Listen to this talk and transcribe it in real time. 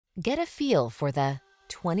Get a feel for the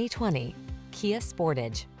 2020 Kia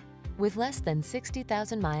Sportage. With less than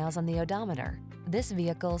 60,000 miles on the odometer, this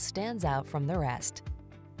vehicle stands out from the rest.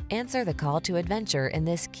 Answer the call to adventure in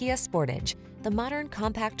this Kia Sportage, the modern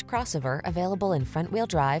compact crossover available in front-wheel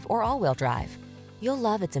drive or all-wheel drive. You'll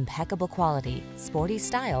love its impeccable quality, sporty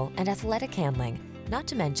style, and athletic handling, not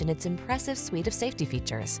to mention its impressive suite of safety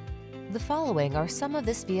features. The following are some of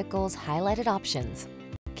this vehicle's highlighted options: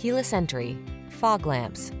 keyless entry, fog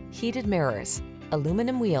lamps, heated mirrors,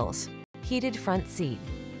 aluminum wheels, heated front seat,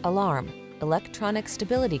 alarm, electronic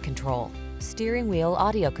stability control, steering wheel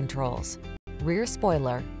audio controls, rear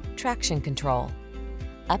spoiler, traction control.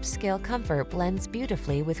 Upscale comfort blends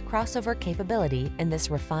beautifully with crossover capability in this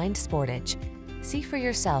refined Sportage. See for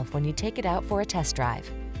yourself when you take it out for a test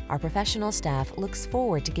drive. Our professional staff looks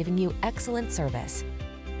forward to giving you excellent service.